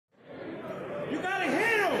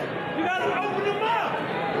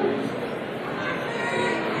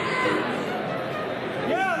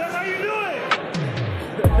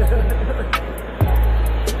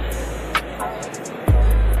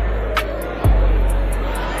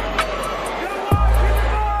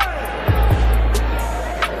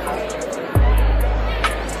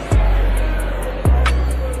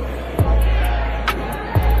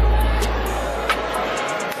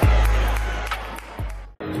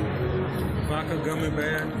Shaka gummy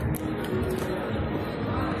bear.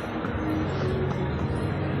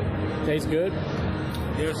 Tastes good?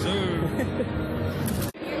 Yes, sir.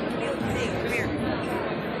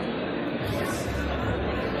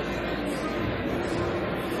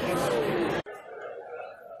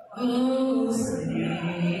 Oh, say,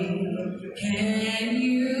 can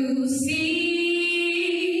you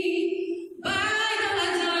see by the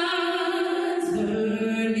dawn's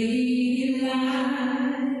early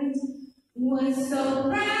light was so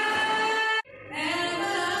bright and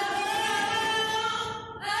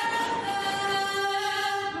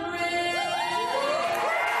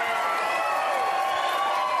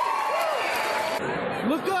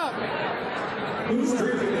Look up!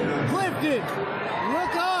 Clifton!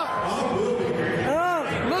 Look up!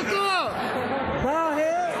 Look up! Bald head!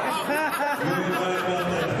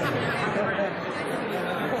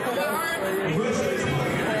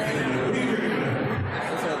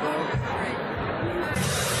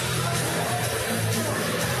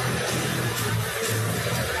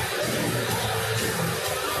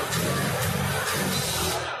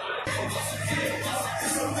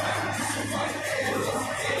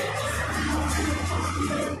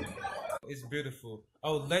 It's beautiful.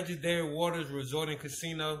 Oh, Legendary Waters Resort and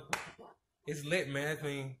Casino. It's lit, man. I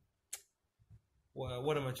mean, well,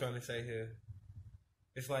 what am I trying to say here?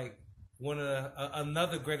 It's like one of the,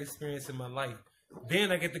 another great experience in my life. Then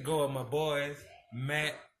I get to go with my boys,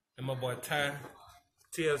 Matt and my boy Ty.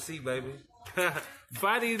 TLC, baby.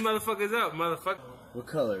 Fire these motherfuckers up, motherfucker. What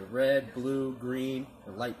color? Red, blue, green,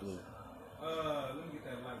 or light blue? Let me get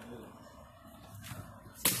that light blue.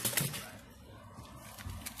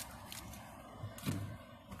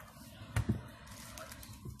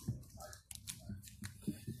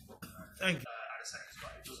 Thank you.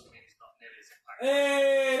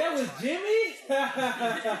 Hey, that was Jimmy?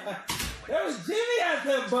 That was Jimmy out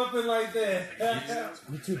there bumping like that.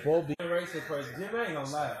 You too bold. Racer person. Jimmy, I ain't gonna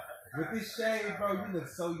lie. With this shade, bro, you look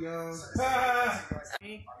so young.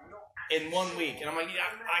 In 1 week, and I'm like, yeah,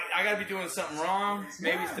 I gotta be doing something wrong.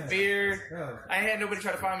 Maybe it's the beard. I had nobody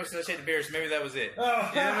try to find me, so I said the beard, so maybe that was it. You know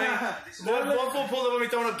what I mean? One fool pulled up with me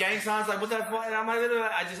throwing up gang signs, like, what the fuck? And I'm like,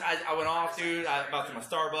 I went off, dude. I bought to my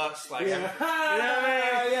Starbucks, like, you know what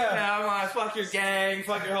I mean? Yeah. I'm like, fuck your gang,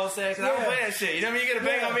 fuck your whole sex. I don't play that shit. You know what I mean? You get a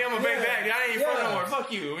bang on me, I'm gonna bang back. I ain't even front no more.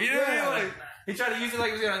 Fuck you. You know what I mean? Like, he tried to use it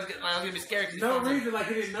like I was gonna be scared. No reason, like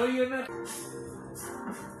he didn't know you enough.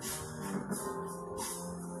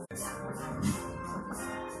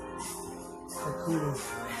 Cool.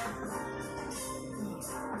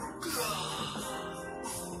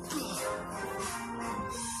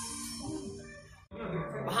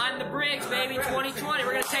 Behind the bricks, baby, 2020.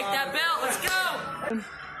 We're gonna take that belt. Let's go.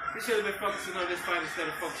 You should have been focusing on this fight instead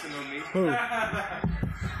of focusing on me.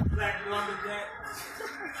 Who? Black Lumberjack.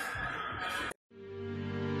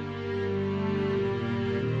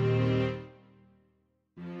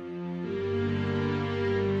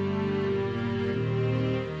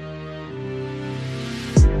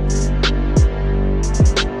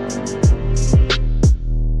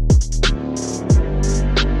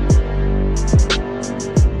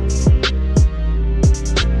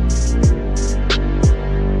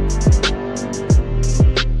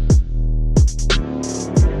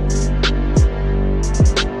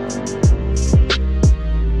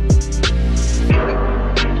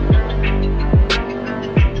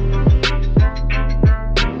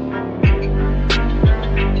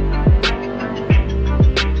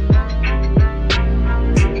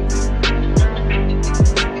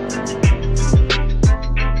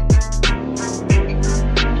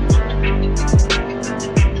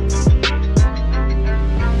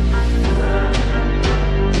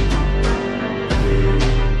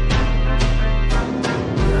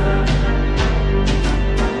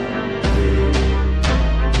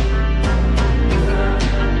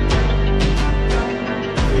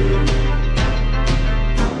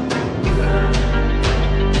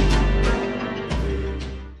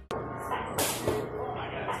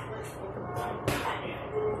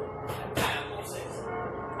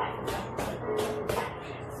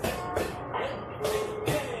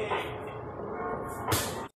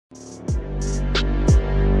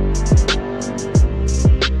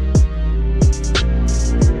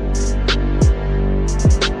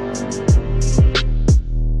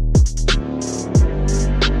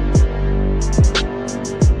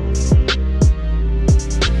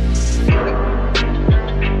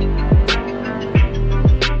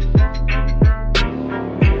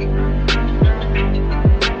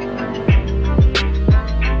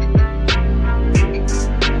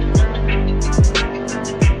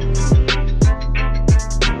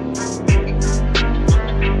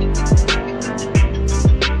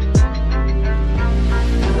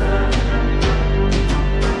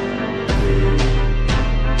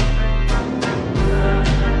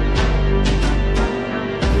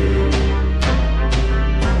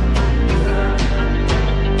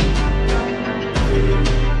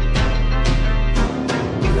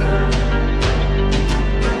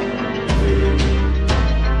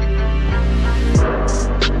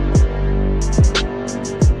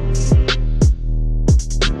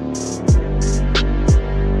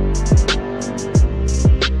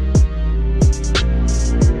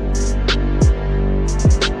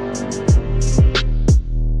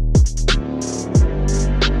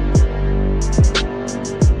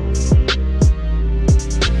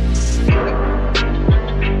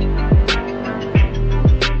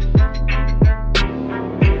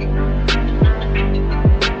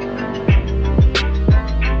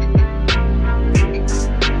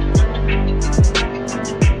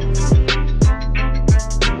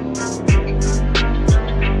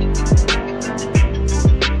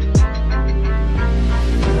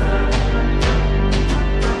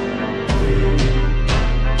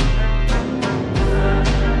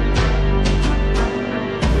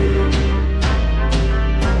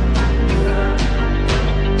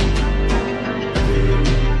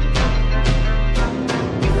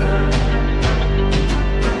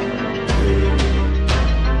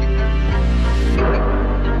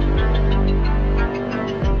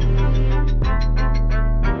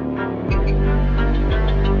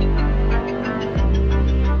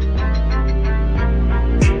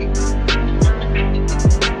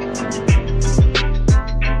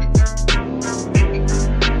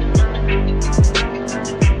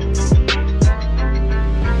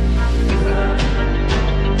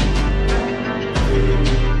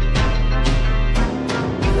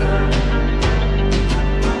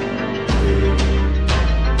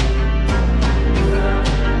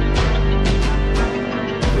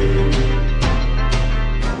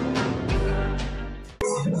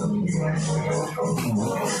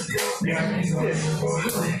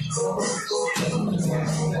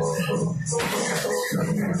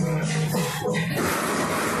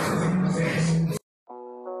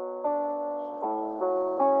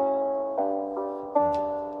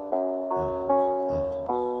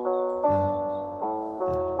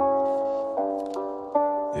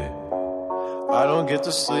 I don't get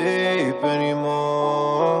to sleep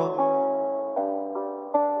anymore.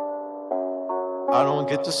 I don't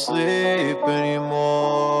get to sleep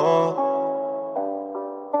anymore.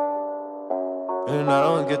 And I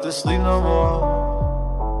don't get to sleep no more.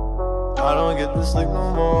 I don't get to sleep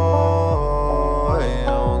no more. I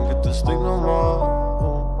don't get to sleep no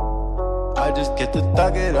more. I just get to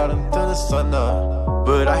thug it out until the sun up.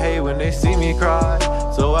 But I hate when they see me cry,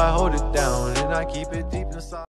 so I hold it down and I keep it deep inside.